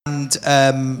And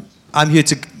I'm here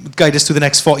to guide us through the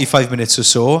next 45 minutes or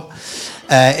so.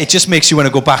 It just makes you want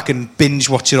to go back and binge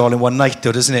watch it all in one night,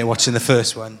 though, doesn't it, watching the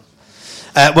first one?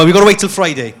 Well, we've got to wait till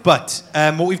Friday, but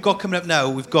what we've got coming up now,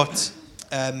 we've got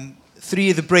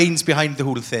three of the brains behind the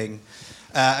whole thing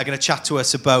are going to chat to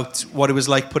us about what it was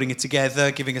like putting it together,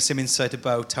 giving us some insight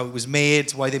about how it was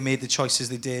made, why they made the choices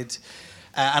they did.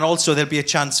 And also there'll be a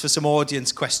chance for some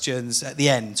audience questions at the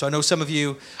end. So I know some of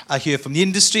you are here from the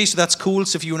industry, so that's cool.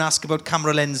 So if you want to ask about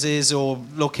camera lenses or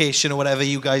location or whatever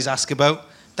you guys ask about,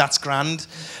 that's grand.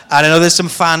 And I know there's some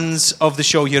fans of the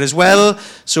show here as well.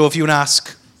 So if you want to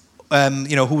ask,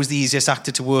 who was the easiest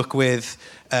actor to work with,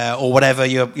 or whatever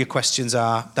your questions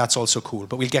are, that's also cool.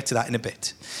 But we'll get to that in a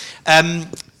bit.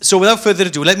 So without further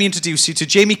ado, let me introduce you to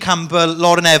Jamie Campbell,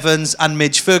 Lauren Evans, and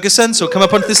Midge Ferguson. So come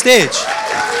up onto the stage.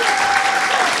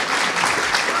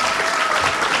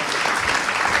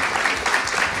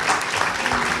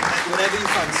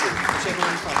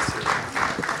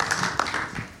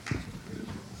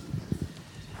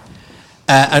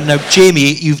 And now,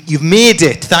 Jamie, you've made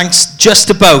it. Thanks, just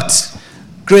about.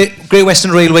 Great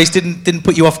Western Railways didn't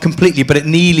put you off completely, but it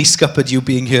nearly scuppered you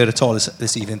being here at all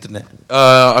this evening, didn't it?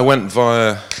 I went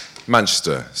via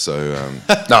Manchester, so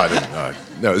no, I didn't.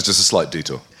 No, it was just a slight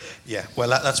detour. Yeah, well,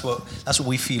 that's what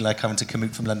we feel like, having to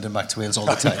commute from London back to Wales all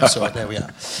the time. So there we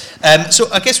are. So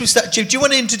I guess we start. Do you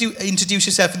want to introduce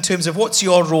yourself in terms of what's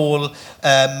your role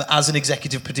as an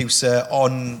executive producer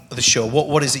on the show?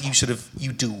 What is it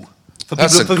you do?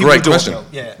 That's a great question.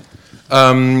 Yeah.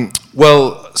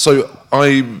 Well, so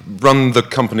I run the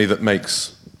company that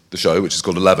makes the show, which is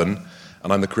called 11,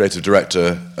 and I'm the creative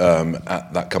director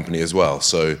at that company as well.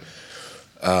 So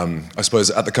I suppose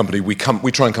at the company we try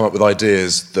and come up with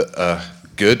ideas that are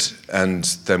good, and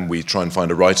then we try and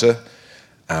find a writer,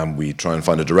 and we try and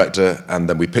find a director, and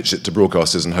then we pitch it to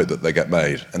broadcasters and hope that they get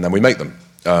made, and then we make them.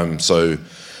 And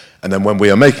then when we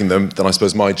are making them, then I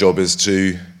suppose my job is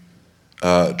to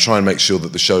try and make sure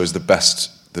that the show is the best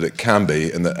that it can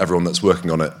be, and that everyone that's working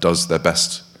on it does their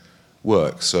best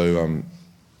work. So,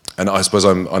 and I suppose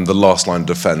I'm the last line of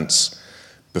defence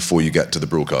before you get to the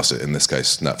broadcaster, in this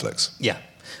case, Netflix. Yeah.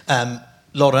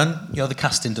 Lauren, you're the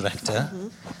casting director. Mm-hmm.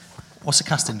 What's a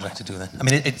casting director do then? I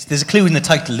mean, there's a clue in the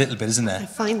title a little bit, isn't there? I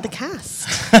find the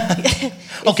cast.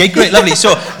 Okay, great, lovely.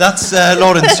 So that's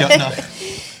Lauren's job now.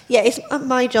 Yeah, it's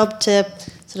my job to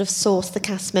sort of source the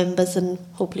cast members and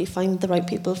hopefully find the right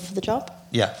people for the job.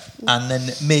 Yeah, and then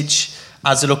Midge,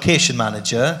 as a location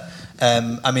manager,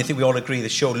 I think we all agree the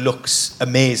show looks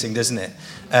amazing, doesn't it?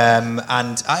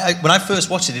 And I when I first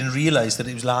watched it, I didn't realise that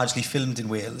it was largely filmed in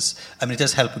Wales. I mean, it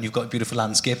does help when you've got a beautiful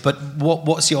landscape, but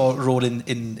what's your role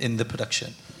in the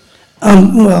production?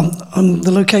 Well, I'm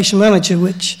the location manager,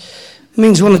 which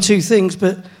means one or two things,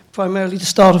 but primarily to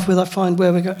start off with, I find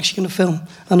where we're actually going to film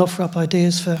and offer up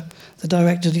ideas for the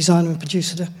director, designer and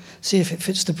producer to see if it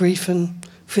fits the brief and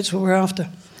fits what we're after.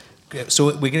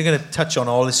 So we're going to touch on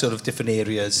all these sort of different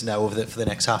areas now for the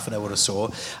next half an hour or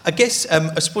so. I guess,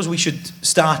 I suppose we should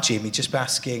start, Jamie, just by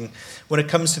asking, when it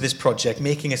comes to this project,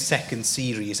 making a second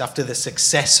series, after the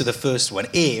success of the first one,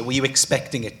 A, were you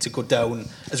expecting it to go down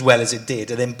as well as it did?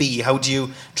 And then B, how do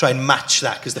you try and match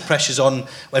that? Because the pressure's on, well,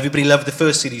 everybody loved the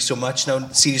first series so much, now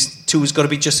series 2 has got to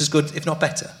be just as good, if not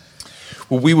better.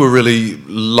 Well, we were really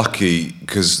lucky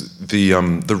because the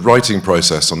writing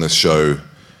process on this show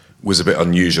was a bit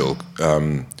unusual,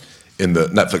 in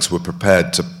that Netflix were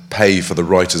prepared to pay for the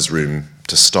writers' room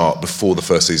to start before the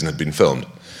first season had been filmed.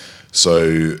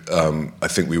 So I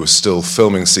think we were still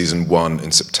filming season 1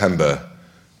 in September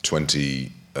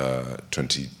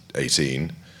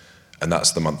 2018, and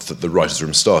that's the month that the writers'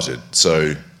 room started.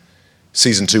 So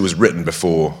season 2 was written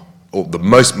before, or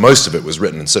most of it was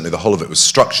written, and certainly the whole of it was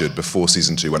structured before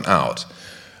season 2 went out.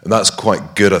 And that's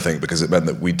quite good, I think, because it meant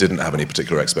that we didn't have any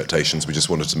particular expectations. We just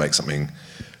wanted to make something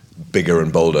bigger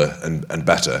and bolder and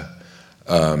better.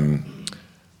 And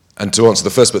to answer the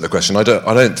first bit of the question, I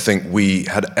don't think we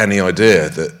had any idea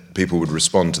that people would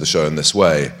respond to the show in this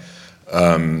way.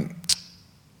 And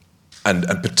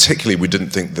particularly, we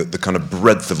didn't think that the kind of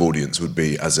breadth of audience would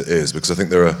be as it is, because I think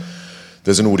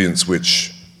there's an audience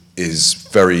which is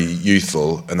very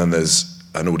youthful, and then there's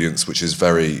an audience which is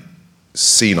very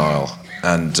senile,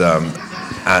 and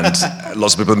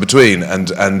lots of people in between, and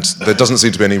there doesn't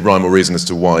seem to be any rhyme or reason as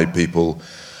to why people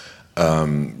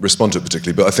respond to it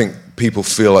particularly. But I think people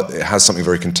feel like it has something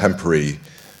very contemporary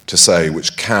to say,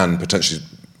 which can potentially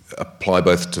apply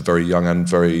both to very young and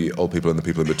very old people and the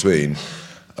people in between.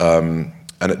 And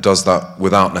it does that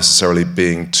without necessarily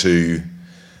being too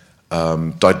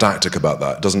didactic about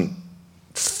that. It doesn't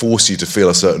force you to feel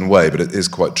a certain way, but it is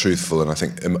quite truthful and I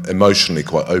think emotionally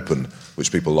quite open,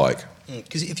 which people like.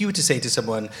 Because if you were to say to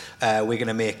someone, we're going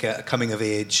to make a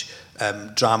coming-of-age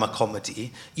drama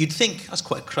comedy, you'd think that's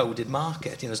quite a crowded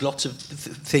market. You know, there's lots of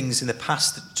things in the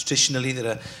past traditionally that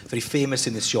are very famous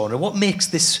in this genre. What makes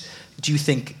this, do you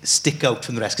think, stick out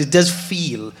from the rest? Because it does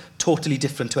feel totally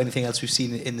different to anything else we've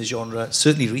seen in the genre,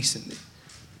 certainly recently.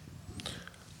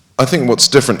 I think what's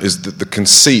different is that the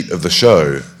conceit of the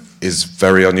show is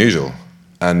very unusual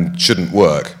and shouldn't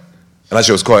work. And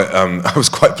actually, I was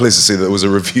quite pleased to see that there was a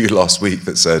review last week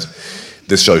that said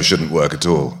this show shouldn't work at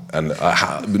all, and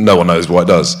no one knows why it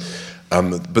does.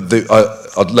 But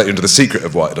I'll let you into the secret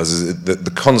of why it does. Is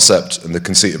the concept and the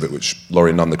conceit of it, which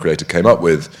Laurie Nunn, the creator, came up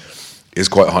with, is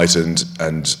quite heightened,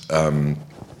 and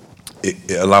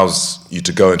it allows you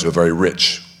to go into a very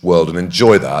rich world and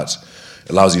enjoy that.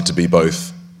 It allows you to be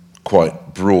both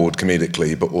quite broad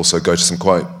comedically, but also go to some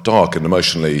quite dark and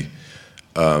emotionally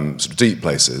sort of deep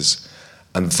places.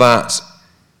 And that,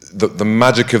 the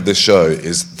magic of this show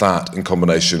is that in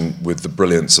combination with the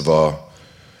brilliance of our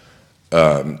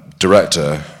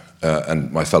director and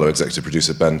my fellow executive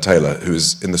producer Ben Taylor, who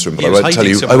is in this room, but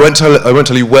I won't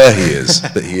tell you where he is,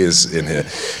 but he is in here.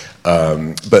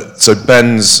 But so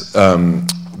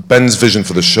Ben's vision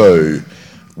for the show,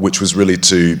 which was really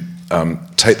to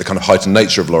take the kind of heightened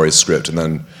nature of Laurie's script and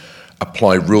then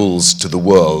apply rules to the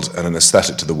world and an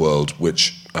aesthetic to the world,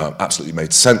 which absolutely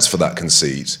made sense for that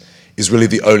conceit, is really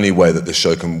the only way that this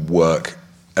show can work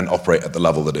and operate at the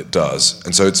level that it does.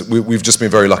 And so we've just been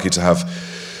very lucky to have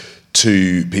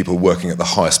two people working at the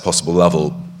highest possible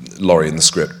level, Laurie in the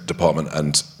script department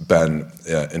and Ben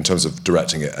in terms of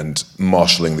directing it and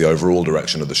marshalling the overall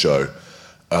direction of the show.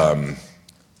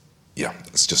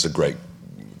 It's just a great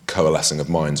coalescing of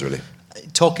minds, really.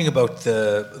 Talking about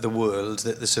the world,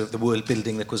 the sort of the world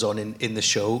building that goes on in the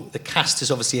show, the cast is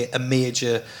obviously a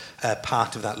major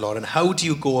part of that, Lauren. How do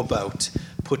you go about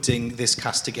putting this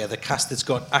cast together? A cast that's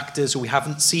got actors who we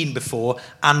haven't seen before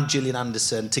and Gillian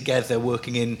Anderson together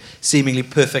working in seemingly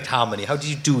perfect harmony. How did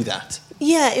you do that?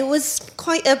 Yeah, it was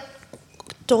quite a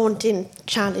daunting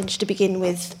challenge to begin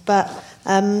with, but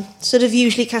sort of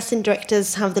usually casting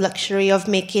directors have the luxury of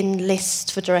making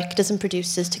lists for directors and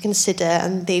producers to consider,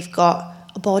 and they've got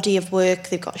a body of work,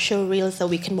 they've got show reels that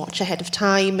we can watch ahead of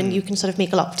time, and you can sort of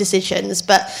make a lot of decisions.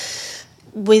 But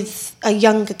with a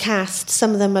younger cast,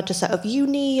 some of them are just out of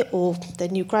uni or they're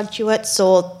new graduates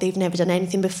or they've never done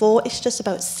anything before. It's just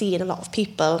about seeing a lot of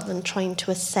people and trying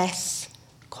to assess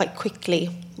quite quickly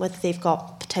whether they've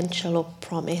got potential or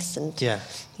promise. And yeah.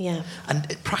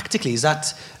 And practically, is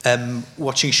that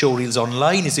watching show reels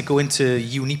online? Is it going to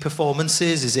uni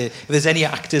performances? Is it, if there's any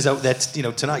actors out there,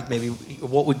 tonight, maybe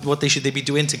what should they be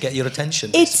doing to get your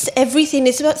attention? It's everything.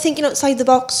 It's about thinking outside the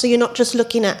box. So you're not just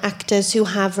looking at actors who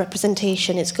have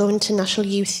representation. It's going to National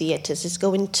Youth Theatres. It's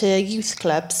going to youth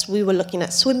clubs. We were looking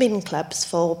at swimming clubs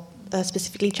for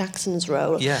specifically Jackson's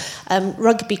role,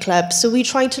 rugby clubs. So we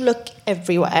try to look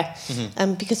everywhere,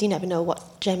 because you never know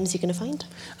what gems you're going to find.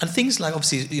 And things like,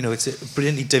 obviously, it's a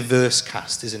brilliantly diverse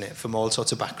cast, isn't it, from all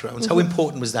sorts of backgrounds. How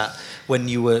important was that when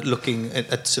you were looking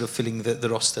at sort of filling the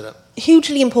roster up?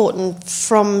 Hugely important.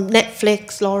 From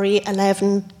Netflix, Laurie,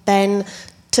 11, Ben,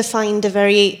 to find a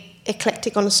very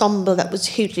eclectic ensemble that was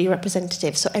hugely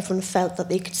representative, so everyone felt that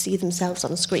they could see themselves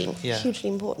on screen. Hugely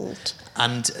important.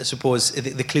 And I suppose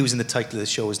the clues in the title of the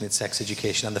show, isn't it, Sex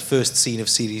Education, and the first scene of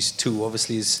series 2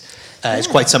 obviously is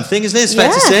quite something, isn't it? It's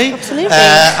fair to say. Absolutely.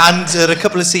 And there are a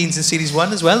couple of scenes in series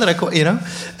 1 as well that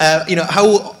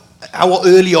how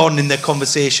early on in the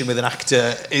conversation with an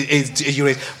actor is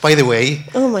you? By the way,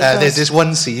 there's this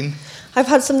one scene. I've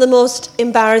had some of the most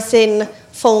embarrassing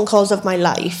phone calls of my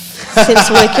life since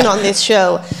working on this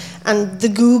show, and the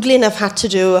Googling I've had to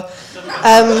do.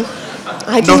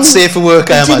 Not safe for work,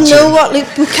 I imagine. I didn't know what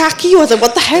bukkake was.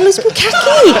 What the hell is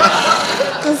bukkake?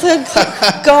 I said,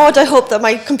 God, I hope that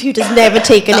my computer's never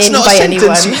taken in by anyone.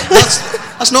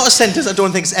 That's not a sentence I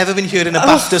don't think has ever been heard in a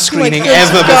BAFTA screening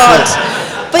ever before.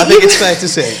 But I think it's fair to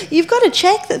say. You've got to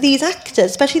check that these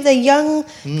actors, especially they're young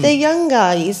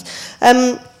guys,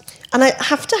 and I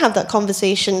have to have that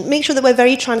conversation, make sure that we're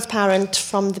very transparent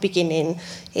from the beginning.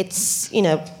 It's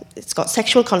got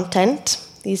sexual content.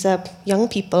 These are young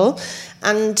people.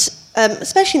 And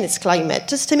especially in this climate,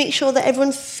 just to make sure that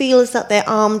everyone feels that they're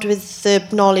armed with the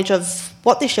knowledge of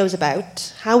what this show's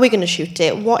about, how we're going to shoot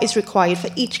it, what is required for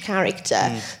each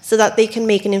character, so that they can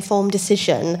make an informed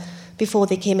decision before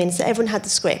they came in. So everyone had the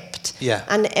script.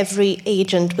 And every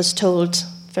agent was told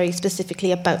very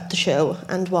specifically about the show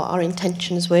and what our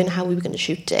intentions were and how we were going to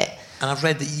shoot it. And I've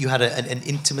read that you had an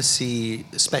intimacy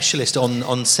specialist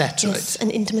on set, right? Yes,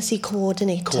 an intimacy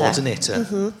coordinator.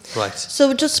 Right.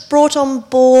 So just brought on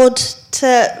board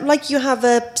to, like you have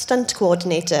a stunt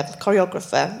coordinator,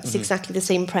 choreographer, it's exactly the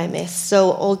same premise.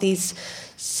 So all these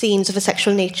scenes of a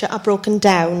sexual nature are broken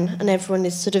down and everyone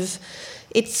is sort of,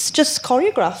 it's just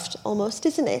choreographed almost,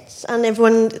 isn't it? And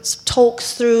everyone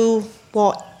talks through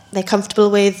what they're comfortable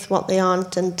with, what they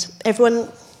aren't, and everyone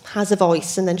has a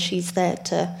voice, and then she's there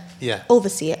to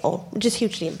oversee it all, which is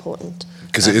hugely important.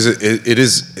 Because it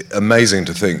is amazing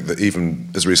to think that even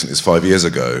as recently as 5 years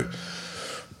ago,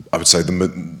 I would say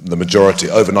the majority,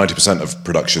 over 90% of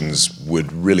productions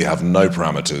would really have no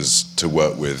parameters to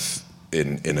work with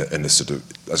in a sort of,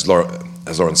 as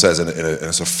Lauren says, in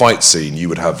a sort of fight scene, you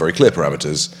would have very clear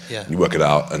parameters. Yeah. You work it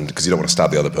out, and because you don't want to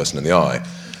stab the other person in the eye.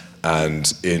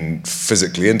 And in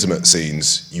physically intimate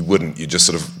scenes, you wouldn't. You just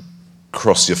sort of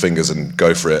cross your fingers and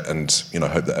go for it, and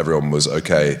hope that everyone was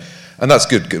okay. And that's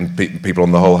good. And people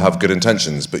on the whole have good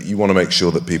intentions, but you want to make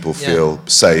sure that people feel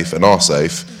safe and are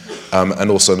safe, and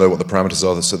also know what the parameters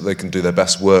are, so that they can do their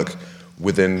best work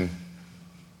within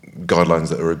guidelines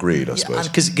that are agreed, I suppose.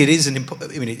 Because it is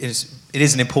it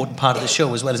is an important part of the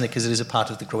show as well, isn't it? Because it is a part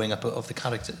of the growing up of the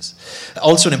characters.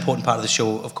 Also, an important part of the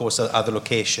show, of course, are the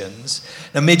locations.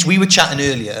 Now, Midge, we were chatting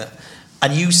earlier,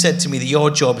 and you said to me that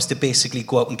your job is to basically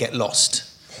go out and get lost.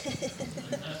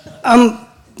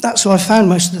 That's where I found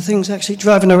most of the things, actually,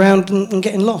 driving around and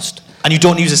getting lost. And you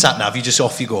don't use a sat-nav, you just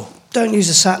off you go? Don't use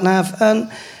a sat-nav. And,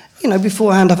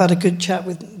 beforehand I've had a good chat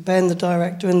with Ben, the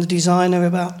director, and the designer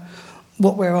about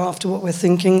what we're after, what we're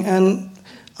thinking, and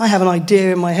I have an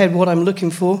idea in my head what I'm looking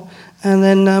for, and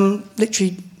then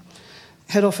literally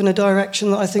head off in a direction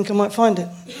that I think I might find it.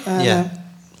 I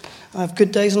have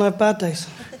good days and I have bad days.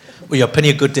 Well, you have plenty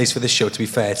of good days for this show, to be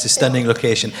fair. It's a stunning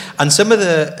location. And some of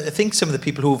the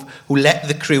people who let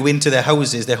the crew into their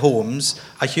houses, their homes,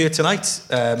 are here tonight.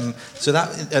 So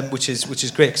that, which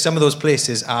is great. 'Cause some of those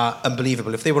places are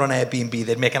unbelievable. If they were on Airbnb,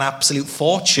 they'd make an absolute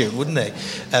fortune, wouldn't they,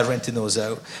 renting those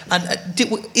out? And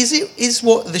is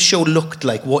what the show looked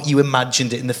like what you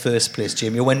imagined it in the first place,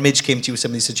 Jamie? Or when Midge came to you with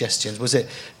some of these suggestions, was it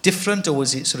different, or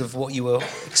was it sort of what you were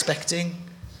expecting?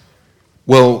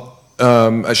 Well,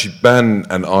 actually, Ben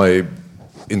and I,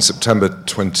 in September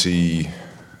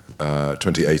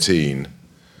 2018,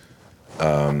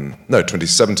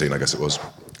 2017, I guess it was,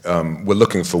 were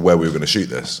looking for where we were going to shoot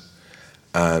this.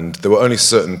 And there were only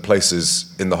certain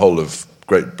places in the whole of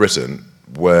Great Britain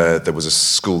where there was a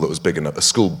school that was big enough, a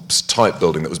school-type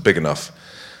building that was big enough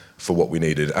for what we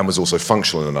needed and was also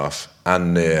functional enough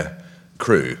and near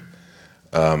crew.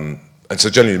 And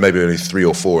so generally maybe only 3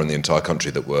 or 4 in the entire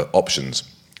country that were options.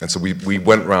 And so we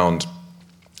went round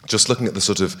just looking at the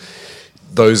sort of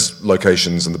those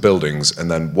locations and the buildings and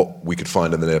then what we could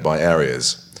find in the nearby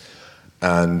areas.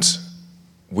 And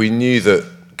we knew that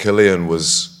Killeen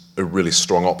was a really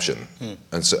strong option.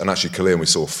 And actually Killeen we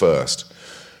saw first.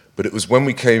 But it was when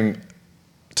we came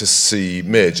to see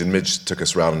Midge, and Midge took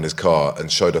us around in his car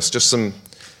and showed us just some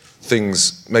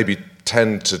things maybe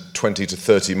 10 to 20 to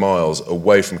 30 miles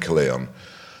away from Killeen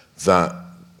that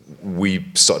we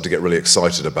started to get really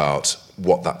excited about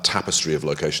what that tapestry of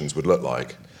locations would look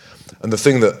like. And the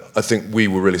thing that I think we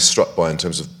were really struck by in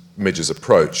terms of Midge's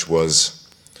approach was,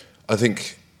 I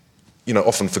think,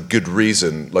 often for good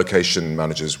reason, location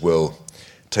managers will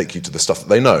take you to the stuff that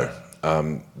they know,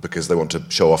 because they want to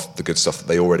show off the good stuff that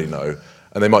they already know.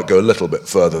 And they might go a little bit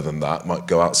further than that, might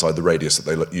go outside the radius that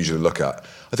they usually look at.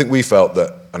 I think we felt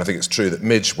that, and I think it's true, that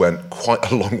Midge went quite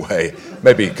a long way,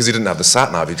 maybe because he didn't have the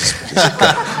sat-nav, he just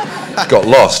got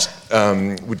lost,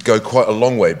 would go quite a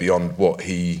long way beyond what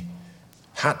he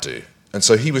had to. And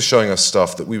so he was showing us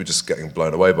stuff that we were just getting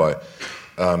blown away by.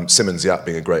 Simmons Yat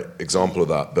being a great example of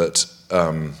that, but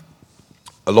a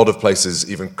lot of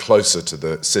places even closer to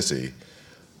the city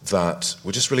that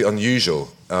were just really unusual,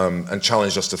 and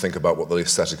challenged us to think about what the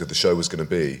aesthetic of the show was going to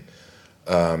be.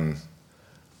 And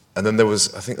then there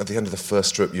was, I think at the end of the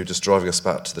first trip, you were just driving us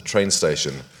back to the train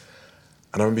station,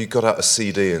 and I remember you got out a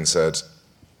CD and said, do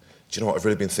you know what, I've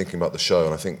really been thinking about the show,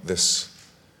 and I think this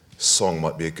song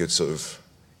might be a good sort of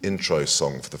intro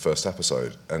song for the first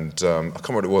episode. And I can't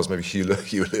remember what it was, maybe Hugh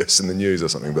Lewis in the News or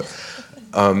something, but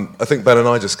I think Ben and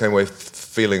I just came away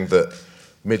feeling that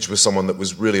Midge was someone that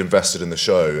was really invested in the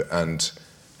show and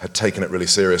had taken it really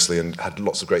seriously and had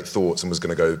lots of great thoughts and was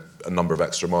going to go a number of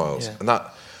extra miles. Yeah. And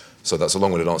so that's a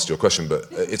long-winded answer to your question, but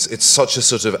it's such a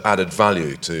sort of added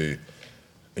value to,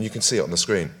 and you can see it on the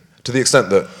screen, to the extent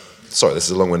that, sorry, this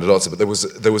is a long-winded answer, but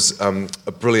there was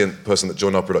a brilliant person that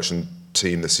joined our production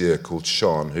team this year called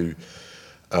Sean, who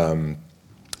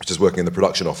is working in the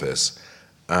production office,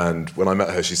 And when I met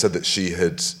her, she said that she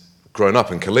had grown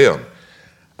up in Caerleon.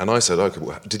 And I said, okay,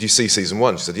 well, did you see season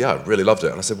 1? She said, yeah, I really loved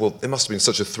it. And I said, well, it must have been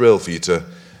such a thrill for you to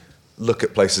look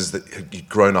at places that you'd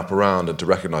grown up around and to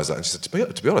recognise that. And she said,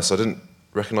 to be honest, I didn't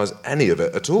recognise any of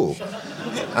it at all.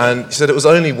 And she said it was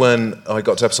only when I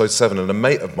got to episode 7 and a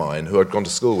mate of mine who I'd gone to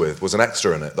school with was an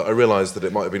extra in it that I realised that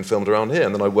it might have been filmed around here,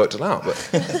 and then I worked it out.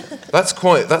 But that's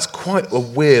quite a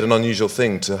weird and unusual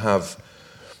thing to have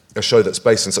a show that's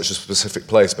based in such a specific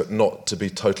place but not to be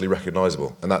totally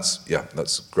recognisable. And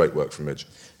that's great work from Midge.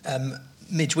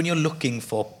 Midge, when you're looking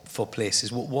for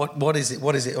places, what is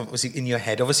it obviously in your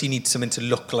head? Obviously you need something to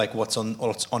look like what's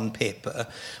on paper,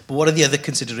 but what are the other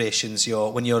considerations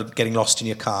when you're getting lost in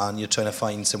your car and you're trying to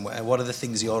find somewhere? What are the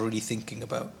things you're really thinking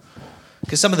about?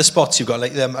 Because some of the spots you've got,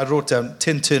 like I wrote down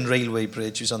Tintern Railway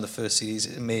Bridge was on the first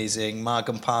series, amazing.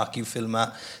 Margam Park you film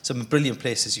at, some brilliant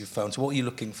places you've found. So what are you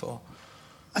looking for?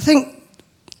 I think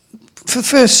for the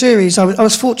first series I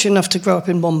was fortunate enough to grow up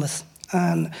in Monmouth,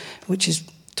 which is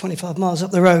 25 miles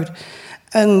up the road,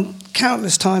 and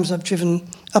countless times I've driven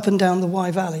up and down the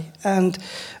Wye Valley. And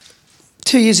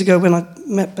 2 years ago when I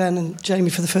met Ben and Jamie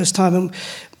for the first time, and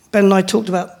Ben and I talked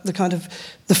about the kind of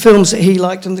the films that he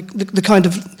liked and the kind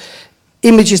of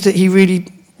images that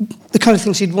the kind of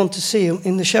things he'd want to see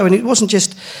in the show. And it wasn't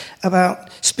just about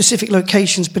specific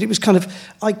locations, but it was kind of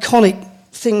iconic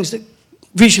things that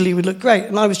visually would look great.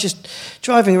 And I was just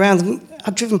driving around, and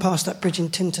I'd driven past that bridge in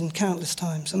Tintern countless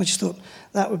times, and I just thought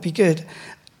that would be good.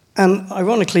 And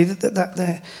ironically,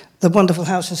 the wonderful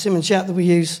house in Simmons Yat that we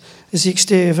use as the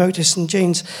exterior of Otis and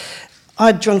Jean's,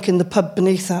 I'd drunk in the pub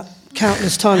beneath that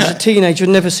countless times as a teenager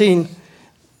and never seen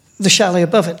the chalet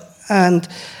above it. And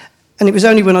it was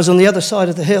only when I was on the other side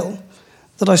of the hill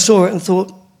that I saw it and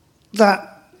thought, that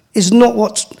is not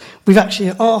what we've actually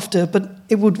after, but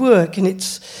it would work. And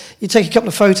you take a couple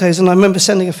of photos, and I remember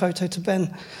sending a photo to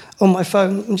Ben on my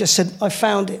phone and just said, I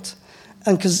found it.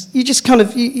 And because you just kind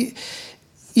of, you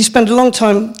spend a long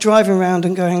time driving around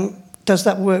and going, does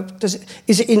that work?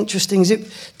 Is it interesting?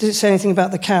 Does it say anything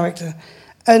about the character?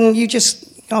 And you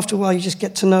just, after a while, you just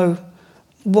get to know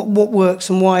what works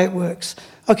and why it works.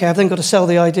 Okay, I've then got to sell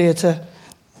the idea to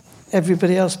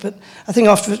everybody else. But I think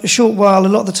after a short while, a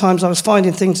lot of the times I was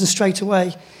finding things, and straight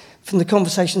away, from the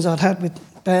conversations I'd had with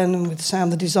Ben and with Sam,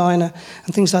 the designer,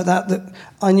 and things like that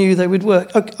I knew they would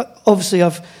work. Obviously,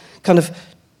 I've kind of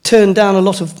turned down a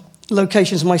lot of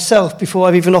locations myself before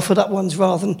I've even offered up ones.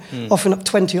 Rather than offering up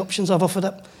 20 options, I've offered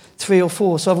up 3 or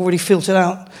 4. So I've already filtered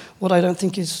out what I don't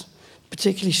think is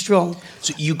particularly strong.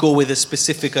 So you go with a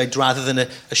specific guide rather than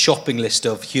a shopping list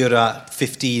of here are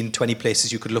 15, 20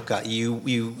 places you could look at. You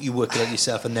work it out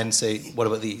yourself and then say, what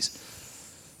about these?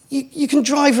 You can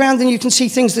drive around and you can see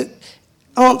things that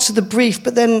answer the brief,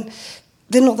 but then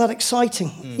they're not that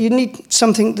exciting. You need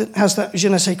something that has that je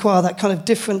ne sais quoi, that kind of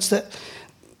difference that,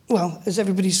 well, as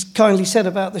everybody's kindly said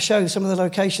about the show, some of the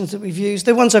locations that we've used,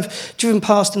 the ones I've driven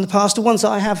past in the past, the ones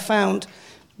that I have found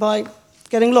by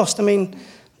getting lost. I mean,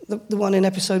 the one in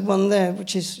episode 1 there,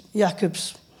 which is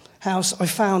Jacob's house, I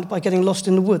found by getting lost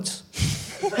in the woods.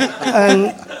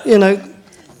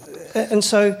 And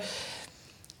so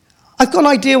I've got an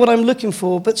idea what I'm looking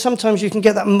for, but sometimes you can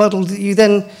get that muddled that you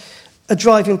then are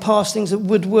driving past things that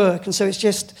would work. And so it's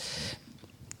just,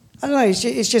 I don't know,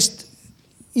 it's just,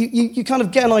 you kind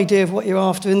of get an idea of what you're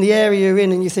after in the area you're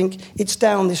in, and you think, it's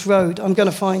down this road, I'm going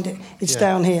to find it, it's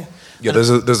down here. Yeah,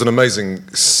 there's an amazing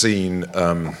scene,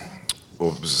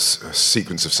 or a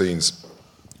sequence of scenes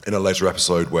in a later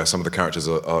episode where some of the characters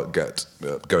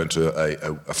go into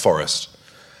a forest.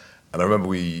 And I remember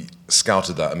we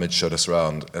scouted that, and Midge showed us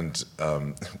around, and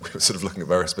we were sort of looking at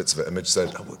various bits of it, and Midge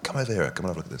said, oh, well, come over here, come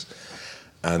and have a look at this.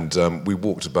 And we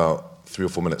walked about 3 or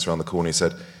 4 minutes around the corner. He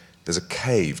said, there's a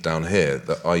cave down here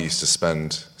that I used to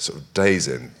spend sort of days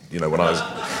in, when I was...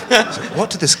 what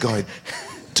did this guy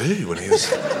do when he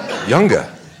was younger?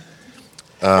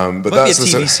 But that's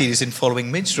a TV series in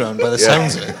following Midge around by the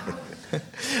sounds of it.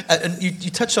 And you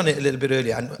touched on it a little bit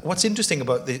earlier, and what's interesting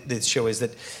about this show is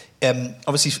that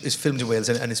obviously it's filmed in Wales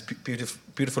and it's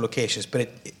beautiful locations, but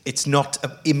it's not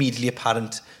immediately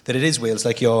apparent that it is Wales,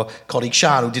 like your colleague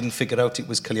Shah, who didn't figure out it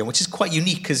was Caerleon, which is quite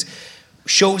unique because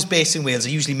shows based in Wales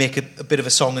usually make a bit of a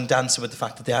song and dance about the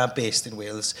fact that they are based in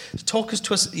Wales. So talk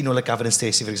to us, like Gavin and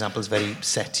Stacey, for example, is very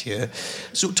set here.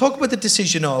 So talk about the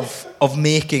decision of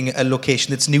making a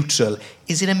location that's neutral.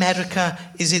 Is it America?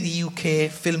 Is it the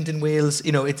UK? Filmed in Wales?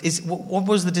 What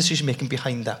was the decision making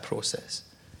behind that process?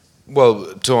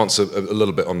 Well, to answer a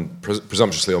little bit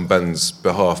presumptuously on Ben's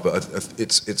behalf, but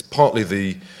it's partly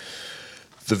the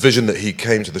vision that he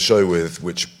came to the show with,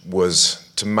 which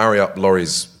was to marry up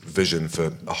Laurie's vision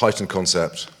for a heightened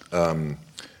concept,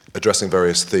 addressing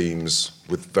various themes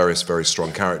with various very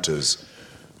strong characters,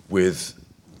 with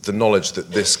the knowledge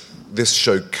that this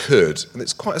show could, and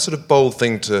it's quite a sort of bold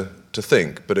thing to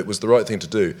think, but it was the right thing to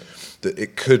do, that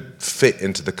it could fit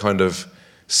into the kind of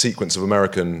sequence of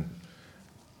American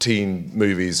teen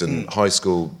movies and high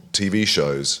school TV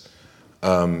shows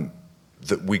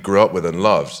that we grew up with and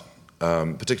loved,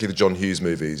 particularly the John Hughes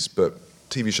movies, but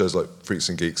TV shows like Freaks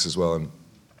and Geeks as well. And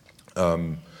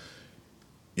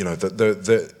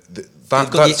that's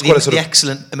quite a sort the of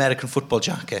excellent American football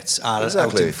jackets are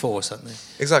exactly out in force, aren't they?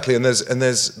 Exactly, and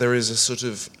there is a sort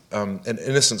of an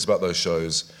innocence about those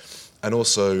shows, and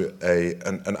also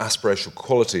an aspirational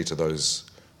quality to those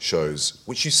shows,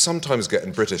 which you sometimes get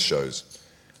in British shows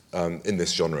in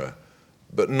this genre,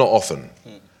 but not often.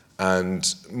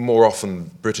 And more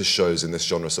often, British shows in this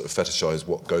genre sort of fetishize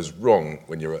what goes wrong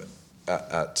when you're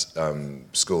at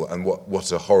school, and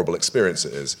what a horrible experience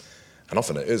it is. And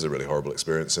often it is a really horrible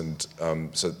experience, and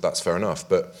so that's fair enough.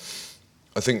 But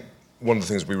I think one of the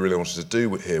things we really wanted to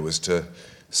do here was to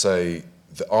say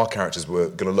that our characters were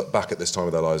going to look back at this time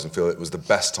of their lives and feel it was the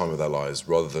best time of their lives,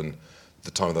 rather than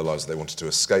the time of their lives that they wanted to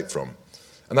escape from.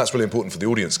 And that's really important for the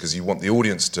audience, because you want the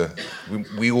audience to,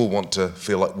 we all want to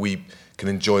feel like we can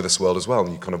enjoy this world as well,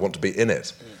 and you kind of want to be in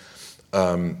it.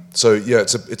 So yeah,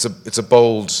 it's a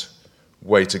bold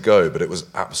way to go, but it was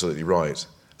absolutely right.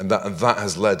 And that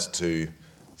has led to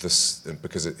this,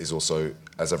 because it is also,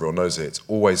 as everyone knows, it's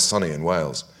always sunny in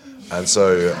Wales. And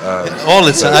so all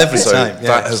the time, every time. Yeah.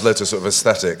 That has led to a sort of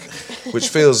aesthetic, which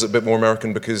feels a bit more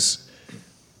American, because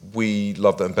we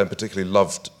loved that, and Ben particularly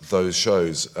loved those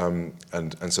shows, and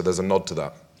so there's a nod to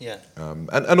that. Yeah.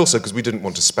 And also because we didn't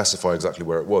want to specify exactly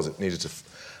where it was. It needed to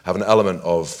have an element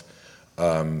of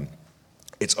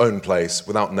its own place,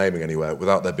 without naming anywhere,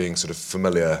 without there being sort of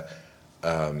familiar,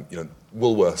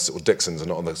 Woolworths or Dixons are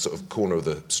not on the sort of corner of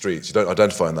the streets. You don't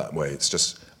identify in that way. It's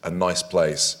just a nice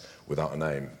place without a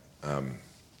name.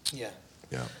 Yeah.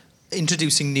 Yeah.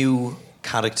 Introducing new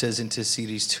characters into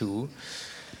Series 2.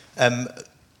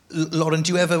 Lauren,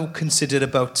 do you ever consider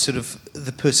about sort of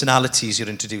the personalities you're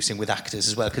introducing with actors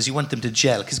as well? Because you want them to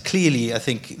gel. Because clearly, I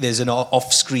think there's an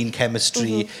off-screen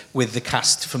chemistry with the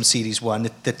cast from Series 1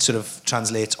 that sort of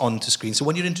translates onto screen. So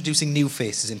when you're introducing new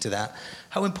faces into that,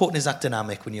 how important is that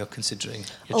dynamic when you're considering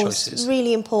your choices? It's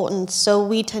really important. So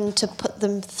we tend to put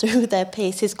them through their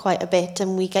paces quite a bit,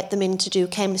 and we get them in to do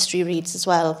chemistry reads as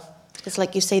well. Because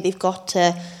like you say, they've got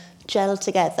to gel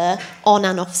together on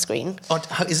and off screen.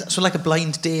 Is that so like a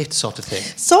blind date sort of thing?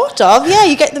 Sort of, yeah.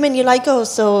 You get them in, you're like, oh,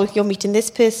 so you're meeting this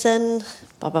person,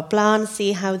 blah, blah, blah, and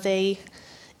see how they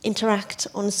interact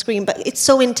on screen. But it's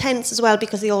so intense as well,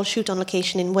 because they all shoot on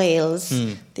location in Wales.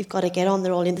 They've got to get on,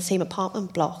 they're all in the same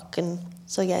apartment block, and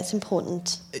so yeah, it's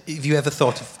important. Have you ever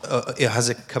thought of, has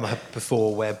it come up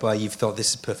before whereby you've thought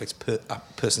this is perfect,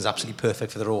 person's absolutely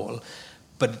perfect for the role,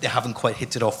 but they haven't quite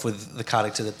hit it off with the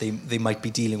character that they might be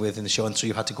dealing with in the show, and so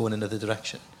you've had to go in another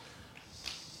direction?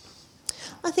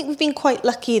 I think we've been quite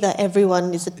lucky that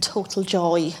everyone is a total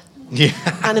joy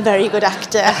and a very good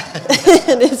actor,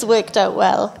 and it's worked out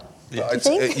well. Yeah.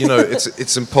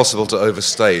 It's impossible to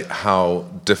overstate how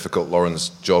difficult Lauren's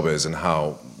job is and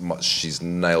how much she's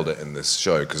nailed it in this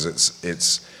show, because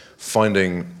it's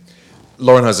finding...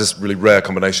 Lauren has this really rare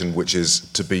combination, which is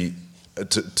to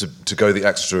go the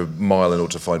extra mile in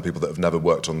order to find people that have never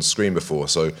worked on screen before.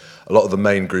 So a lot of the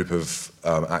main group of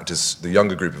actors, the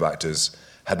younger group of actors,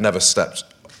 had never stepped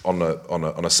on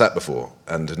a set before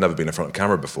and had never been in front of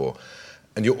camera before.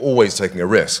 And you're always taking a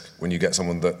risk when you get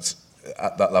someone that's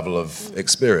at that level of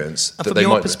experience. And from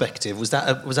your perspective, was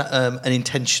that an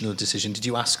intentional decision? Did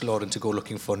you ask Lauren to go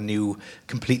looking for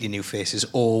completely new faces,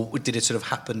 or did it sort of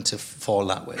happen to fall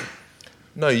that way?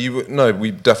 No,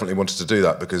 we definitely wanted to do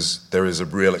that, because there is a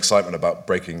real excitement about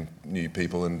breaking new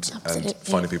people and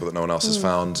finding people that no one else has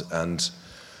found, and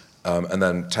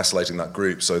then tessellating that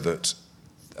group so that,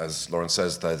 as Lauren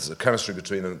says, there's a chemistry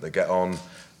between them, they get on,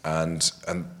 and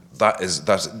that's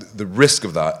the risk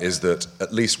of that is that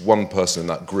at least one person in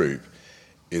that group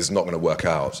is not going to work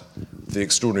out. The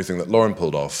extraordinary thing that Lauren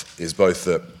pulled off is both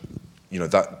that,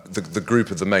 that the group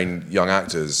of the main young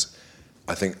actors,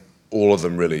 I think all of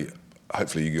them really,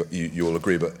 hopefully you all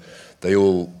agree, but they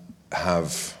all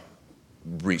have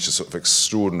reached a sort of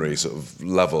extraordinary sort of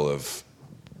level of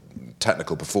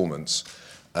technical performance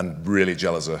and really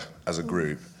gel as a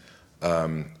group.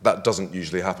 That doesn't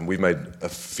usually happen. We've made a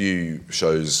few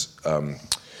shows,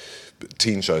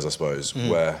 teen shows, I suppose,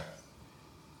 where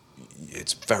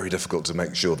it's very difficult to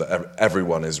make sure that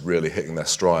everyone is really hitting their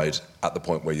stride at the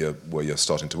point where you're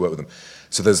starting to work with them.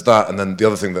 So there's that, and then the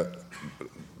other thing that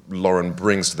Lauren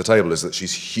brings to the table is that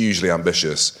she's hugely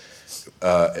ambitious.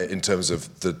 in terms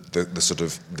of the sort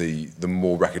of the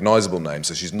more recognisable names.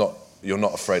 So you're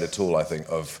not afraid at all, I think,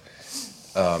 of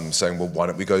saying, well, why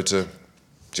don't we go to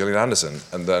Gillian Anderson?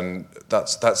 And then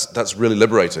that's really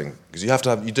liberating, because you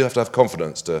do have to have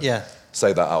confidence to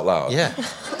say that out loud. Yeah.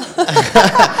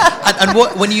 and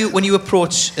what when you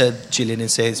approach Gillian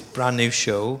and say it's a brand new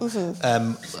show,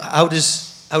 how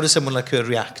does someone like her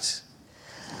react?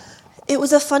 It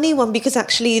was a funny one, because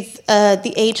actually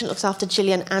the agent looks after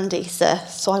Gillian and Asa,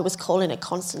 so I was calling her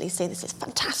constantly saying, this is a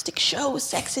fantastic show,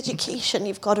 sex education,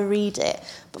 you've got to read it.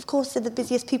 But of course they're the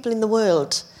busiest people in the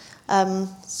world.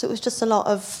 So it was just a lot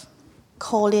of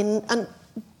calling, and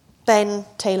Ben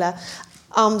Taylor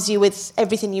arms you with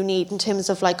everything you need in terms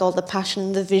of like all the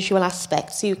passion, the visual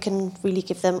aspects, so you can really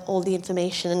give them all the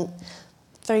information. And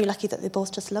very lucky that they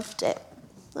both just loved it,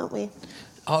 aren't we?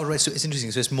 Oh, right, so it's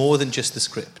interesting. So it's more than just the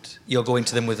script. You're going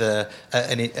to them with a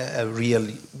real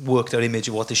worked-out image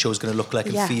of what the show's going to look like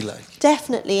and feel like.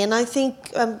 Definitely, and I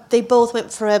think they both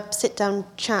went for a sit-down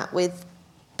chat with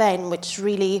Ben, which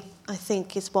really, I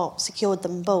think, is what secured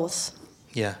them both.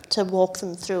 Yeah. To walk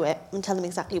them through it and tell them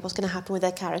exactly what's going to happen with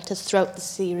their characters throughout the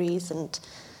series, and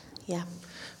yeah.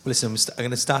 Well, listen, I'm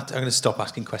going to stop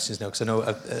asking questions now, because I know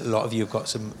a lot of you have got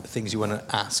some things you want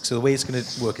to ask. So the way it's going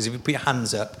to work is if you put your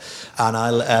hands up, and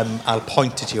I'll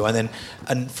point at you, and then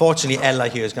unfortunately Ella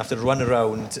here is going to have to run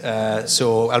around.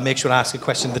 So I'll make sure I ask a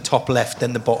question at the top left,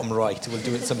 then the bottom right. We'll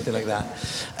do it something like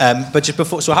that. But just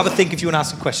before, so have a think if you want to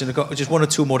ask a question. I've got just one or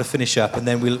two more to finish up, and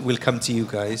then we'll come to you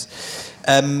guys.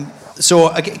 So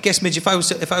I guess, Midge, if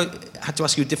I had to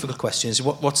ask you a difficult question,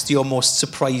 what's your most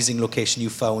surprising location you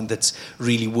found that's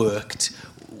really worked?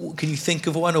 Can you think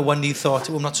of one, or one you thought,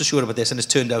 I'm not so sure about this, and it's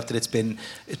turned out that it's been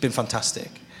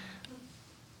fantastic?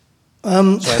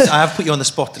 So I have put you on the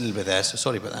spot a little bit there, so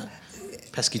sorry about that.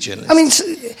 Pesky journalist. I mean,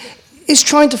 it's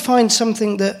trying to find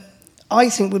something that I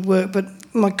think would work, but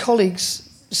my colleagues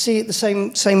see it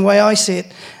the same way I see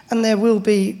it, and there will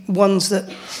be ones that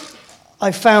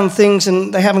I've found things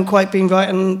and they haven't quite been right,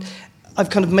 and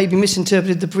I've kind of maybe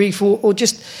misinterpreted the brief, or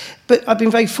just. But I've been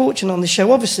very fortunate on the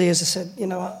show. Obviously, as I said,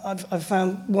 I've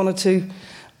found one or two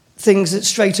things that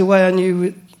straight away I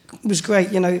knew was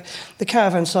great. The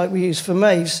caravan site we used for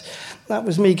Maeve's, that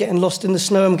was me getting lost in the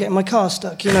snow and getting my car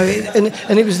stuck. And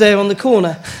it was there on the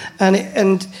corner, and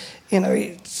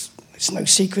it's no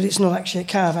secret. It's not actually a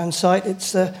caravan site.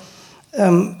 It's a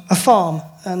farm,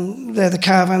 and they're the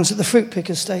caravans that the fruit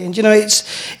pickers stay in.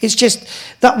 It's just,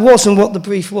 that wasn't what the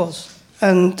brief was.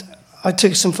 And I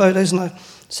took some photos and I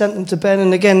sent them to Ben,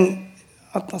 and again,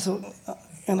 I thought,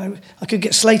 I could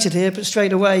get slated here, but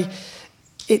straight away,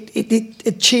 it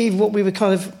achieved what we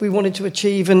wanted to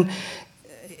achieve, and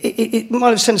it might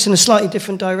have sent us in a slightly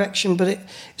different direction, but it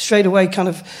straight away kind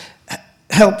of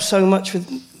helped so much with,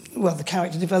 well, the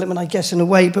character development, I guess, in a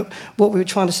way, but what we were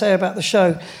trying to say about the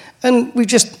show. And we've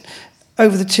just,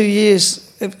 over the 2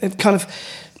 years,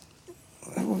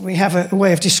 we have a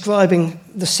way of describing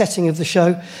the setting of the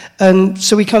show. And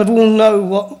so we kind of all know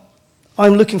what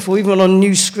I'm looking for, even on a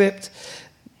new script,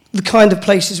 the kind of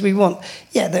places we want.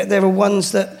 Yeah, there are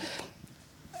ones that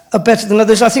are better than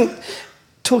others. I think,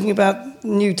 talking about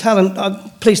new talent, I'm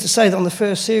pleased to say that on the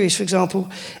first series, for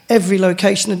example, every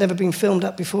location had never been filmed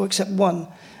at before except one.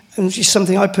 And which is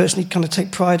something I personally kind of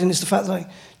take pride in, is the fact that I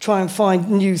try and find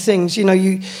new things.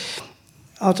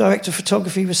 Our director of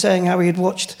photography was saying how he had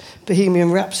watched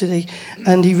Bohemian Rhapsody,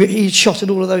 and he shot at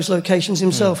all of those locations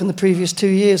himself in the previous 2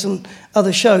 years on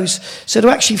other shows. So to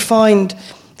actually find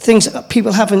things that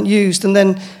people haven't used, and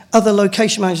then other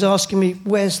location managers asking me,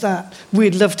 where's that?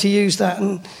 We'd love to use that.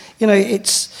 And,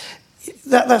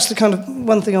 that's the kind of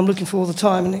one thing I'm looking for all the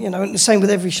time. And, and the same with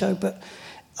every show, but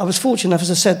I was fortunate enough, as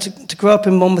I said, to grow up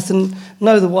in Monmouth and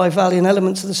know the Wye Valley and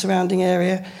elements of the surrounding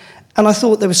area. And I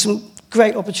thought there were some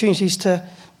great opportunities to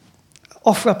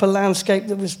offer up a landscape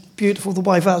that was beautiful. The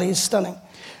Wye Valley is stunning.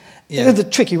 Yeah. The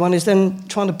tricky one is then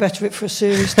trying to better it for a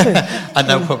series too. And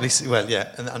now probably, well,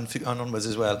 yeah, and onwards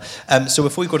as well. So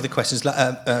before we go to the questions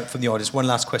from the audience, one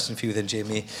last question for you then,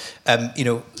 Jamie.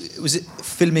 Was it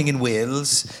filming in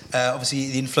Wales?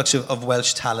 Obviously, the influx of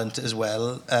Welsh talent as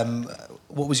well.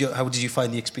 How did you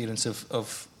find the experience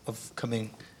of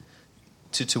coming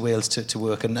to Wales to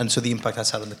work, and so the impact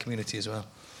that's had on the community as well?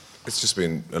 It's just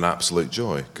been an absolute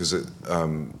joy, because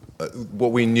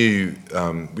what we knew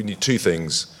two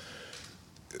things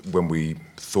when we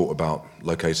thought about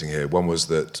locating here. One was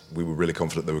that we were really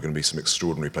confident there were going to be some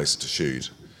extraordinary places to shoot,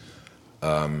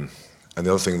 and the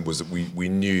other thing was that we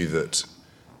knew that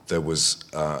there was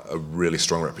a really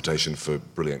strong reputation for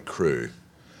brilliant crew,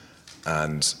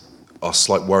 and our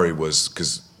slight worry was,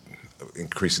 because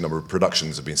increasing number of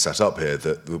productions have been set up here,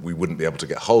 that we wouldn't be able to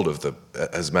get hold of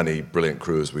as many brilliant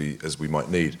crew as we might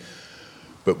need.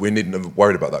 But we needn't have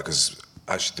worried about that, because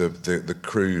actually the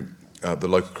crew, the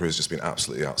local crew has just been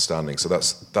absolutely outstanding. So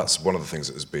that's one of the things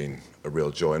that has been a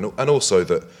real joy, and also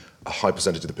that a high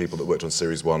percentage of the people that worked on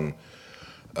Series 1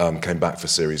 came back for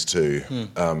Series 2.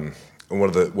 And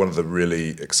one of the really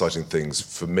exciting things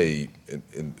for me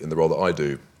in the role that I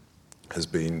do has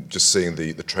been just seeing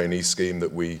the trainee scheme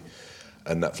that we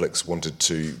and Netflix wanted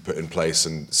to put in place,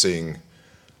 and seeing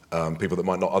people that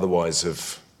might not otherwise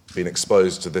have been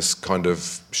exposed to this kind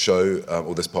of show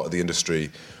or this part of the industry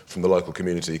from the local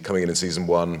community, coming in Season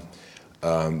 1,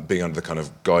 being under the kind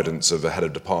of guidance of a head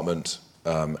of department,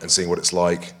 and seeing what it's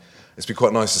like. It's been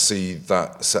quite nice to see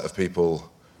that set of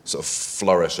people sort of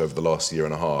flourish over the last year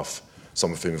and a half.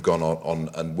 Some of whom have gone on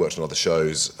and worked on other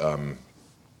shows, and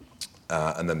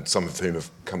then some of whom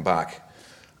have come back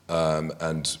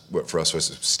and worked for us. So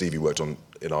Stevie worked in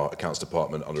our accounts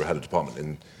department under a head of department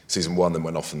in Season 1, then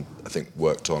went off and I think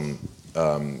worked on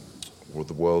War of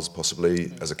the Worlds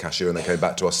possibly as a cashier, and then came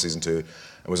back to us Season 2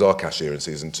 and was our cashier in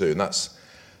Season 2. And that's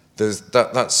there's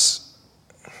a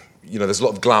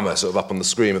lot of glamour sort of up on the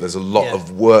screen, but there's a lot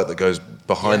of work that goes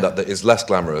behind that is less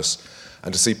glamorous.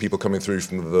 And to see people coming through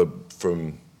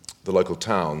from the local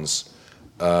towns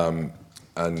and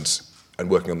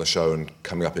working on the show and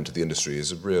coming up into the industry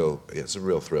is it's a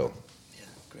real thrill. Yeah,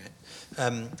 great.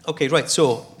 Okay, right.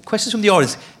 So questions from the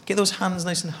audience. Get those hands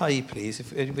nice and high, please.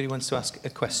 If anybody wants to ask a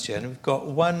question, we've got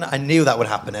one. I knew that would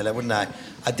happen, Ella, wouldn't I?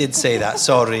 I did say that.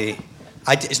 Sorry.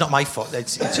 It's not my fault.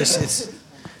 It's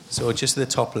so just to the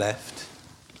top left.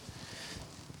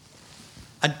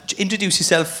 And introduce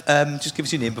yourself, just give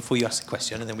us your name before you ask the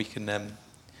question, and then we can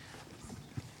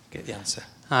get the answer.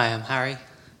 Hi, I'm Harry.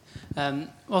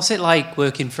 What's it like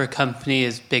working for a company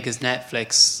as big as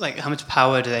Netflix? Like, how much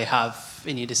power do they have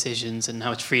in your decisions, and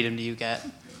how much freedom do you get?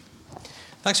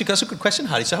 Thanks, that's a good question,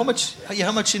 Harry. So how much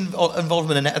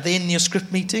involvement in it? Are they in your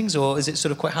script meetings, or is it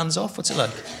sort of quite hands-off? What's it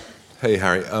like? Hey,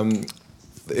 Harry.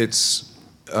 It's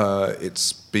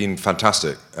been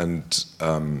fantastic, and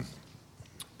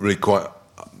really quite...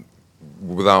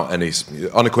 without any,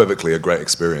 unequivocally a great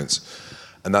experience.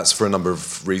 And that's for a number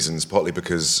of reasons, partly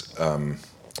because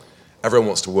everyone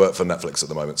wants to work for Netflix at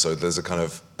the moment, so there's a kind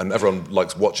of, and everyone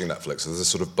likes watching Netflix, so there's a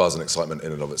sort of buzz and excitement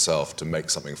in and of itself to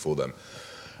make something for them.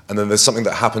 And then there's something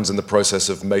that happens in the process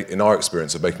of, in our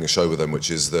experience of making a show with them, which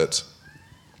is that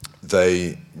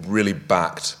they really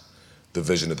backed the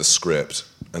vision of the script,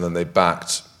 and then they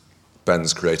backed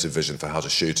Ben's creative vision for how to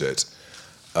shoot it,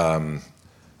 and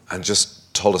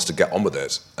just told us to get on with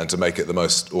it and to make it the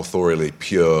most authorially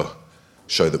pure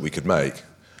show that we could make.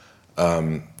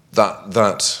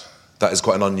 That is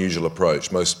quite an unusual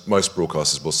approach. Most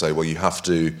broadcasters will say, well, you have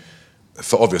to,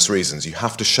 for obvious reasons, you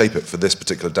have to shape it for this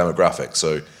particular demographic.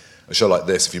 So a show like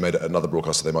this, if you made it another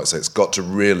broadcaster, they might say it's got to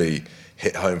really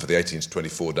hit home for the 18 to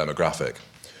 24 demographic.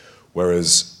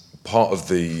 Whereas part of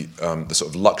the sort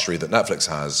of luxury that Netflix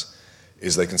has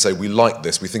is they can say, we like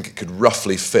this, we think it could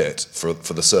roughly fit for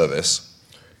the service.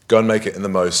 Go and make it in the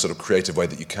most sort of creative way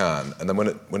that you can, and then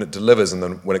when it delivers, and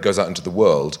then when it goes out into the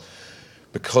world,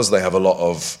 because they have a lot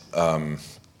of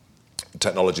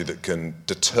technology that can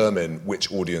determine which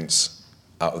audience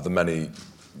out of the many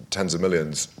tens of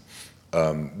millions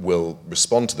will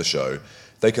respond to the show,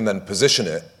 they can then position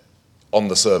it on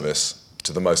the service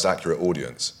to the most accurate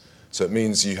audience. So it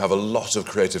means you have a lot of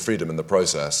creative freedom in the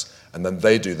process, and then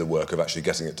they do the work of actually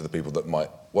getting it to the people that might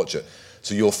watch it.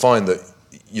 So you'll find that,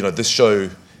 this show,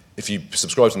 if you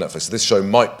subscribe to Netflix, this show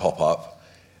might pop up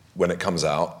when it comes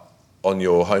out on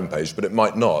your homepage, but it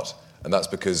might not. And that's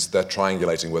because they're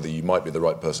triangulating whether you might be the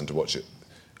right person to watch it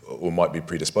or might be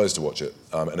predisposed to watch it.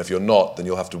 And if you're not, then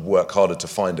you'll have to work harder to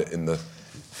find it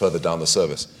further down the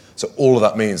service. So all of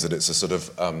that means that it's a sort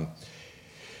of,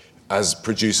 as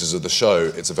producers of the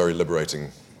show, it's a very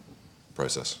liberating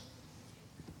process.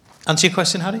 Answer your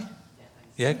question, Harry?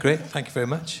 Yeah, great. Thank you very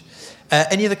much.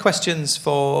 Any other questions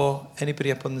for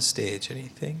anybody up on the stage?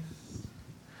 Anything?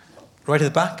 Right at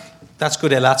the back? That's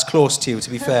good, Ella. That's close to you, to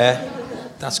be fair.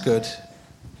 That's good.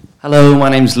 Hello, my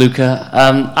name's Luca.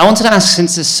 I wanted to ask,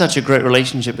 since there's such a great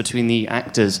relationship between the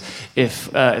actors, if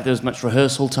there was much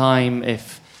rehearsal time,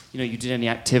 if you did any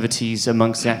activities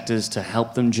amongst the actors to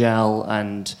help them gel,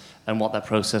 and what that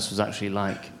process was actually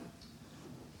like.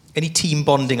 Any team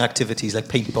bonding activities like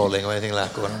paintballing or anything like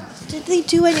that going on? Did they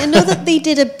do any? I know that they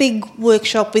did a big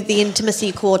workshop with the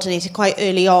intimacy coordinator quite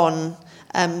early on.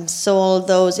 So all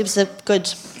those, it was a good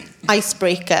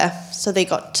icebreaker. So they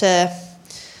got to,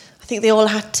 I think they all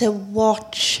had to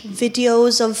watch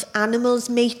videos of animals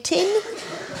mating.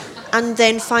 and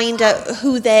then find out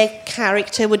who their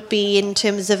character would be in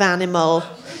terms of animal.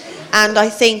 And I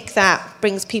think that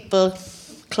brings people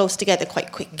close together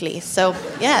quite quickly. So,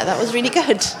 yeah, that was really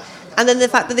good. And then the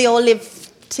fact that they all live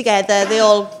together, they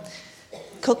all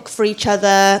cook for each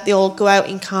other, they all go out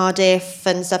in Cardiff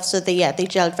and stuff, so they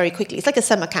gelled very quickly. It's like a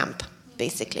summer camp,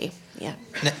 basically. Yeah.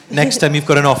 Next time you've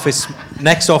got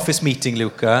next office meeting,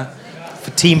 Luca,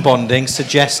 for team bonding,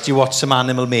 suggest you watch some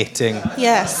animal mating.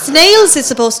 Yeah, snails is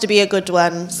supposed to be a good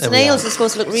one. Snails is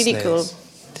supposed to look really cool.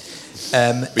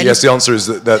 But yes, the answer is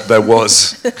that there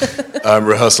was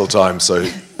rehearsal time. So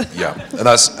yeah,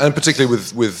 and particularly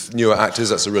with newer actors,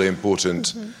 that's a really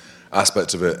important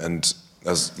aspect of it. And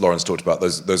as Lawrence talked about,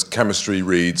 those chemistry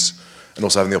reads, and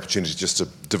also having the opportunity just to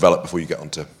develop before you get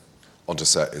onto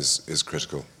set is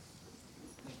critical.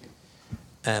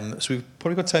 So we've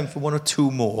probably got time for one or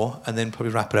two more, and then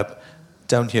probably wrap it up.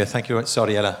 Down here, thank you.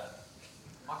 Sorry, Ella.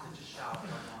 I can just shout.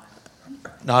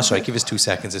 No, sorry, give us 2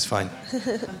 seconds, it's fine.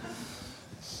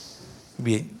 You'll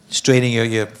be straining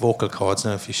your vocal cords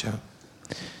now if you shout.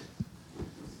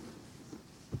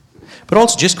 But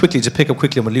also, just quickly, to pick up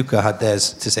quickly on what Luca had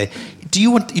theirs to say,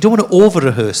 you don't want to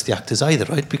over-rehearse the actors either,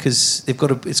 right? Because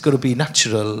it's got to be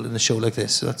natural in a show like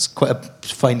this. So that's quite a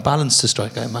fine balance to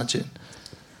strike, I imagine.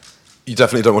 You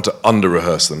definitely don't want to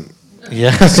under-rehearse them.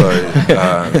 Yeah.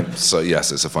 So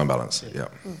yes, it's a fine balance. Yeah.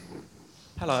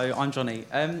 Hello, I'm Johnny.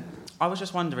 I was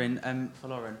just wondering, for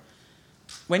Lauren,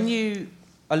 when you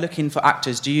are looking for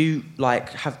actors, do you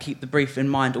keep the brief in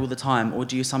mind all the time, or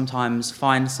do you sometimes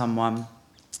find someone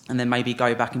and then maybe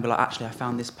go back and be like, actually, I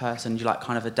found this person? Do you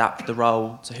kind of adapt the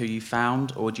role to who you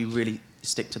found, or do you really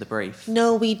stick to the brief?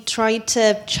 No, we try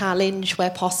to challenge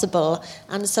where possible,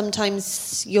 and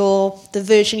sometimes the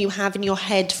version you have in your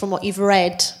head from what you've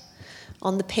read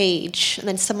on the page, and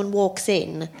then someone walks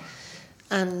in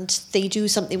and they do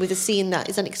something with a scene that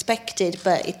is unexpected,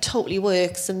 but it totally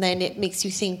works, and then it makes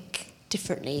you think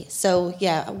differently. So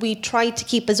yeah, we try to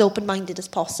keep as open-minded as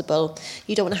possible.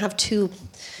 You don't want to have too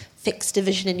fixed a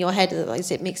vision in your head,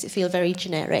 otherwise it makes it feel very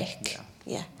generic.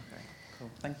 Yeah. Okay, cool.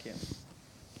 Thank you.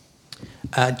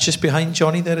 Just behind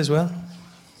Johnny there as well.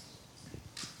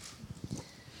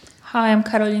 Hi, I'm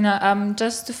Carolina.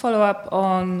 Just to follow up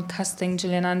on casting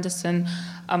Gillian Anderson,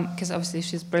 because obviously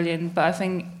she's brilliant, but I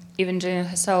think even Gillian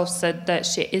herself said that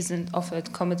she isn't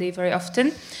offered comedy very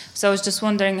often. So I was just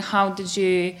wondering, how did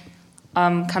you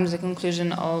come to the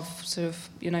conclusion of sort of,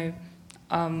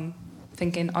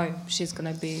 thinking, oh, she's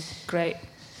going to be great?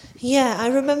 Yeah, I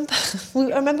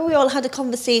remember we all had a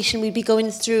conversation. We'd be going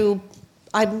through,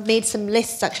 I made some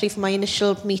lists actually for my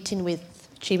initial meeting with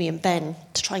Jamie and Ben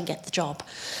to try and get the job,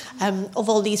 of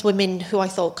all these women who I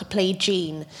thought could play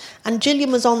Jean. And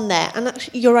Gillian was on there. And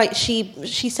actually, you're right, she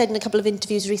said in a couple of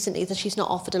interviews recently that she's not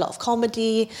offered a lot of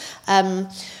comedy.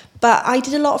 But I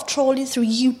did a lot of trawling through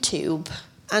YouTube.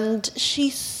 And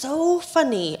she's so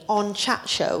funny on chat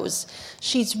shows.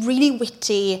 She's really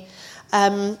witty.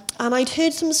 And I'd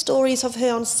heard some stories of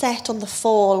her on set on The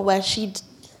Fall where she'd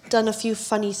done a few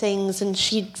funny things, and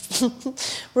she'd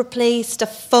replaced a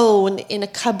phone in a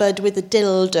cupboard with a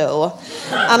dildo.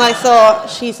 And I thought,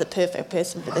 she's the perfect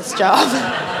person for this job.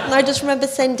 And I just remember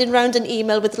sending round an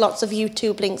email with lots of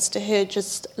YouTube links to her,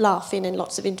 just laughing, and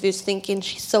lots of interviews, thinking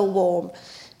she's so warm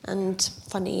and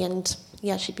funny, and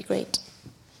yeah, she'd be great.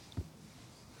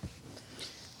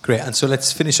 Great, and so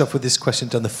let's finish off with this question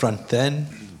down the front then.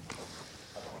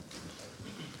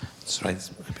 That's right.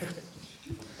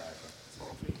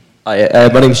 Hi,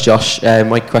 my name's Josh.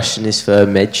 My question is for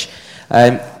Midge.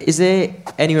 Is there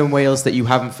anywhere in Wales that you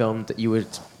haven't filmed that you would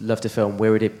love to film?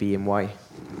 Where would it be and why?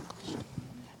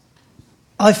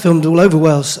 I filmed all over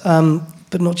Wales,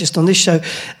 but not just on this show.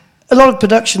 A lot of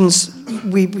productions,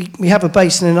 we have a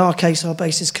base, and in our case, our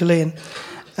base is Caerleon.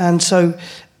 And so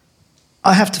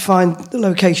I have to find the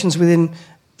locations within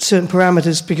certain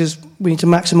parameters because we need to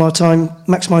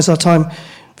maximise our time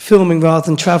filming rather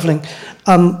than travelling.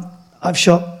 I've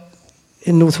shot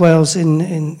in North Wales, in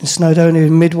Snowdonia,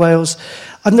 in Mid Wales.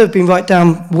 I've never been right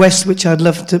down west, which I'd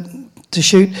love to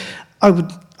shoot.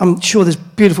 I'm sure there's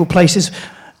beautiful places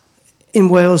in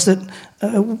Wales that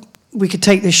we could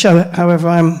take this show. However,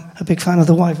 I'm a big fan of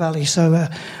the Wye Valley, so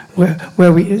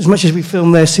where we, as much as we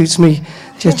film there, suits me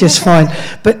just fine.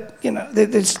 But you know,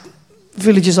 there's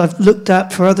villages I've looked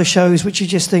at for other shows which you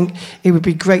just think it would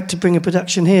be great to bring a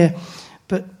production here,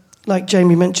 but like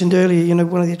Jamie mentioned earlier, you know,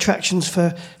 one of the attractions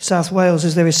for South Wales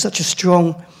is there is such a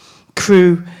strong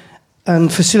crew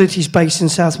and facilities base in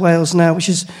South Wales now, which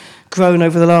has grown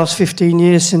over the last 15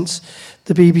 years since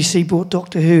the BBC bought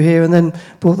Doctor Who here and then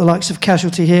bought the likes of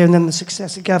Casualty here and then the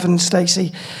success of Gavin and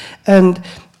Stacey. And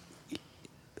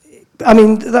I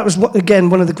mean, that was, again,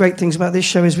 one of the great things about this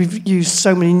show is we've used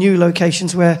so many new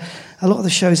locations where a lot of the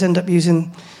shows end up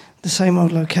using the same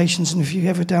old locations. And if you're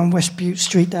ever down West Bute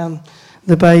Street, down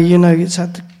the Bay, you know it's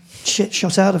had the shit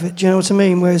shot out of it. Do you know what I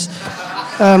mean? Whereas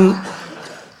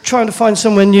trying to find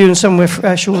somewhere new and somewhere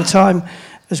fresh all the time,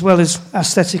 as well as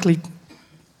aesthetically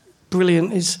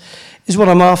brilliant, is what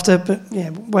I'm after. But yeah,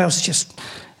 Wales is just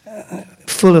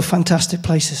full of fantastic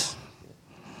places.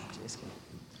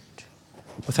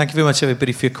 Well, thank you very much,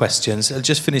 everybody, for your questions. I'll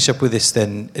just finish up with this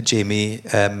then, Jamie.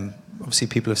 Obviously,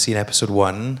 people have seen episode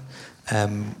 1.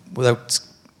 Without,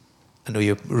 I know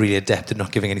you're really adept at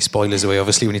not giving any spoilers away,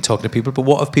 obviously, when you're talking to people. But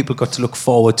what have people got to look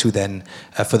forward to then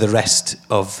for the rest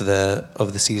of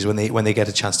the series when they get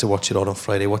a chance to watch it all on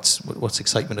Friday? What's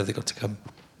excitement have they got to come?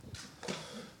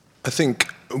 I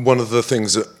think one of the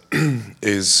things that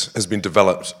has been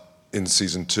developed in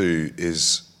season 2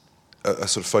 is a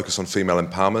sort of focus on female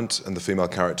empowerment and the female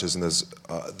characters, and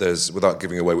there's without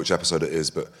giving away which episode it is,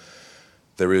 but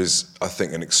there is, I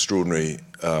think, an extraordinary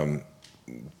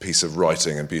piece of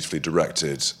writing and beautifully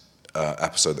directed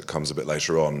episode that comes a bit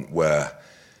later on, where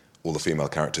all the female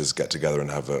characters get together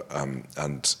and have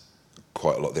and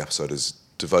quite a lot of the episode is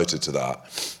devoted to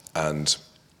that, and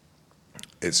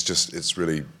it's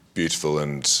really beautiful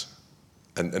and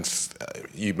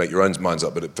you make your own minds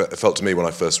up, but it felt to me when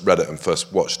I first read it and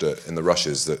first watched it in the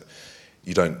rushes that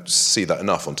you don't see that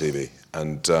enough on TV,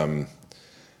 and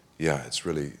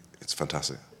it's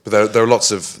Fantastic. But there are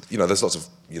lots of, there's lots of,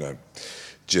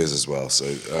 jizz as well. So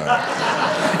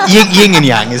yin and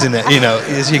yang, isn't it?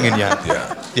 It's yin and yang.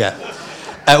 Yeah.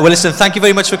 Well, listen, thank you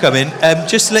very much for coming.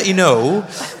 Just to let you know,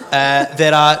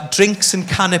 there are drinks and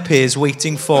canapes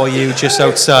waiting for you just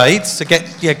outside. So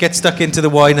get stuck into the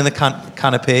wine and the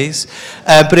canapes.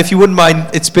 But if you wouldn't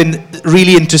mind, it's been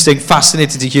really interesting,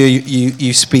 fascinating to hear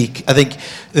you speak. I think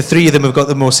the three of them have got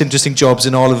the most interesting jobs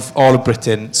in all of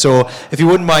Britain. So if you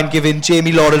wouldn't mind giving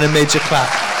Jamie, Lauren and Midge a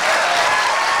clap.